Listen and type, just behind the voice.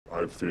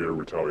I fear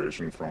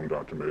retaliation from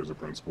Dr. Mays, the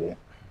principal.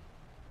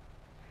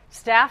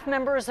 Staff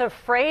members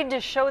afraid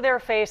to show their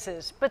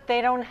faces, but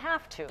they don't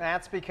have to.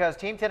 That's because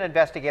Team 10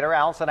 investigator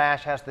Allison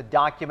Ash has the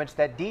documents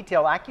that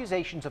detail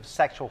accusations of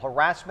sexual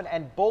harassment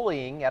and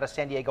bullying at a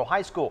San Diego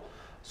high school.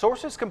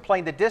 Sources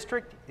complain the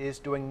district is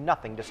doing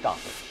nothing to stop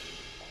it.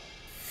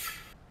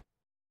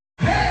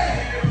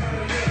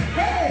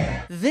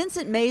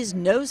 Vincent Mays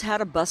knows how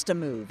to bust a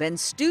move, and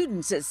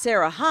students at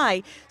Serra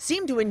High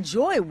seem to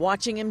enjoy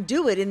watching him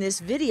do it in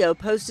this video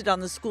posted on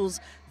the school's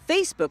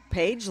Facebook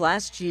page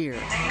last year.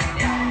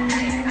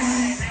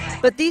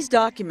 But these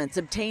documents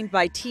obtained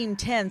by Team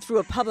 10 through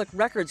a public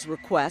records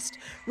request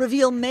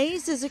reveal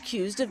Mays is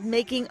accused of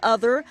making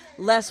other,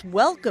 less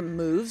welcome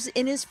moves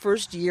in his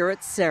first year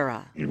at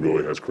Serra. He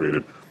really has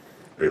created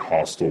a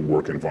hostile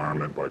work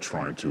environment by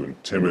trying to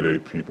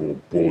intimidate people,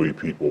 bully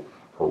people,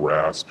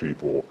 harass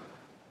people,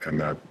 and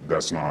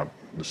that's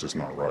just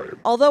not right.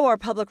 Although our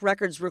public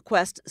records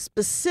request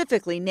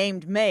specifically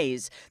named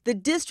Mays, the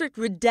district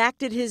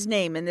redacted his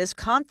name in this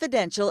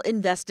confidential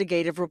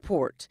investigative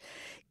report.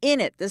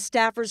 In it, the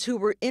staffers who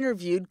were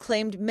interviewed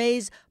claimed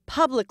Mays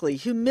publicly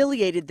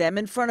humiliated them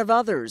in front of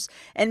others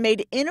and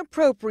made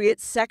inappropriate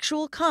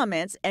sexual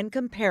comments and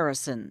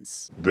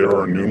comparisons. There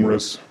are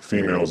numerous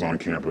females on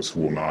campus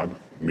who will not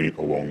meet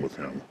alone with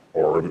him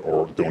or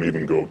don't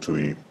even go to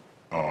the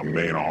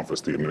main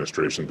office, the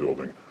administration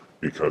building,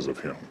 because of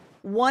him.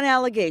 One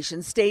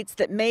allegation states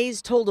that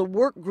Mays told a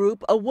work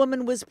group a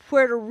woman was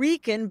Puerto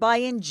Rican by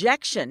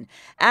injection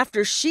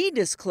after she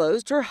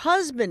disclosed her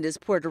husband is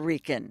Puerto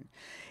Rican.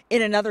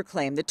 In another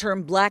claim, the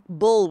term black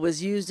bull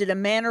was used in a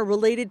manner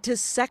related to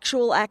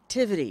sexual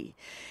activity.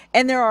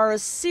 And there are a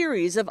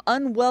series of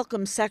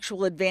unwelcome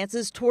sexual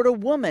advances toward a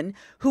woman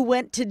who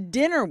went to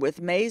dinner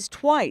with Mays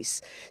twice,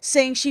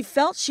 saying she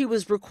felt she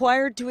was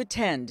required to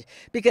attend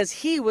because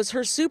he was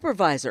her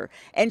supervisor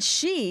and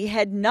she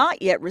had not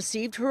yet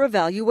received her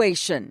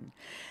evaluation.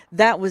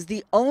 That was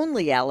the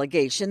only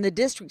allegation the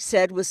district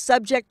said was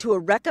subject to a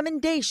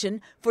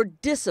recommendation for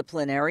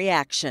disciplinary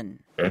action.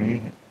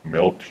 Any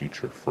male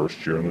teacher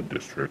first year in the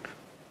district,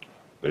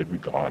 they'd be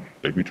gone.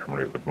 They'd be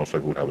terminated. They most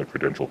likely would have their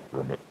credential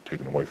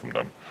taken away from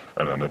them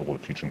and unable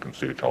to teach in the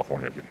state of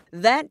California again.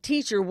 That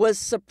teacher was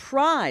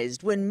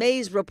surprised when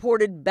Mays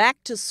reported back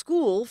to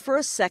school for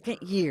a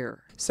second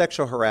year.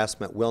 Sexual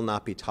harassment will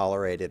not be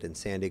tolerated in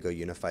San Diego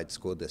Unified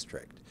School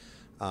District.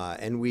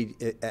 And we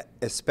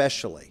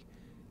especially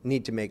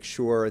need to make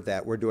sure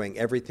that we're doing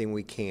everything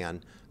we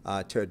can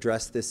to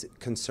address this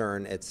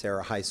concern at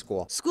Serra High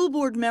School. School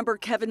board member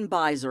Kevin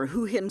Beiser,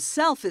 who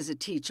himself is a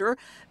teacher,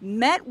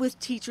 met with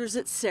teachers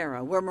at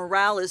Serra, where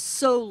morale is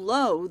so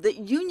low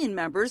that union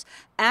members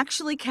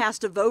actually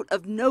cast a vote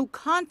of no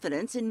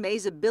confidence in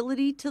Mays'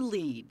 ability to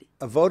lead.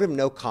 A vote of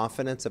no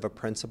confidence of a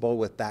principal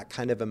with that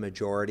kind of a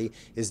majority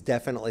is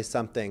definitely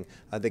something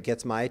that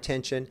gets my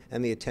attention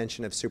and the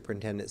attention of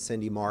Superintendent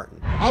Cindy Martin.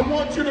 I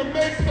want you to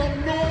make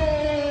some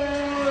noise!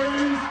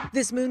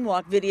 This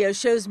moonwalk video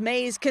shows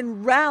Mays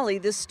can rally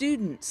the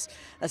students.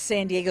 A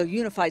San Diego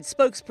Unified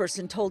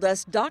spokesperson told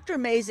us Dr.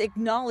 Mays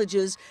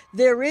acknowledges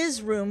there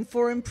is room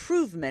for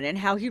improvement in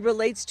how he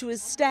relates to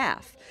his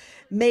staff.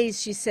 Mays,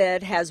 she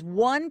said, has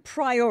one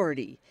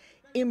priority: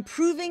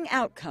 improving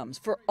outcomes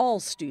for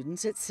all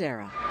students at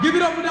Serra. Give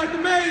it up for Dr.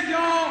 Mays,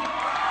 y'all!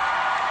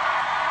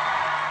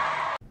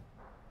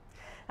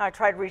 I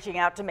tried reaching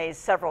out to Mays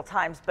several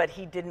times, but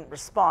he didn't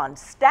respond.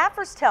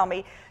 Staffers tell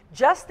me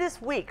just this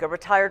week, a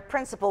retired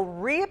principal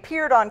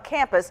reappeared on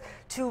campus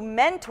to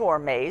mentor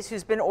Mays,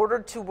 who's been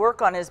ordered to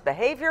work on his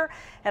behavior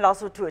and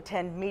also to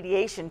attend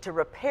mediation to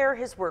repair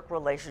his work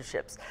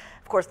relationships.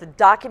 Of course, the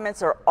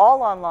documents are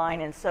all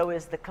online, and so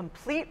is the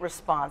complete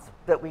response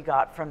that we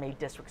got from a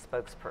district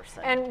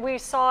spokesperson. And we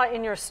saw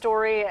in your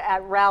story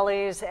at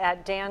rallies,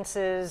 at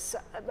dances,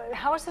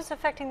 how is this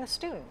affecting the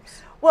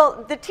students?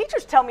 Well, the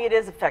teachers tell me it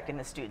is affecting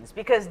the students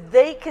because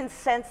they can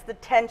sense the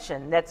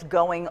tension that's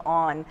going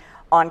on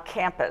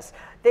campus.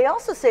 They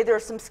also say there are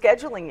some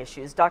scheduling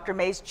issues. Dr.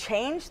 Mays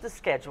changed the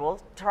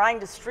schedule, trying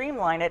to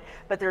streamline it,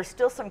 but there are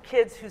still some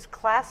kids whose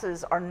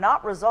classes are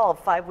not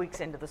resolved 5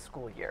 weeks into the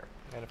school year.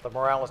 And if the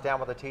morale is down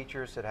with the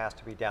teachers, it has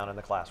to be down in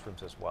the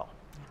classrooms as well.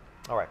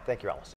 All right, thank you, Alice.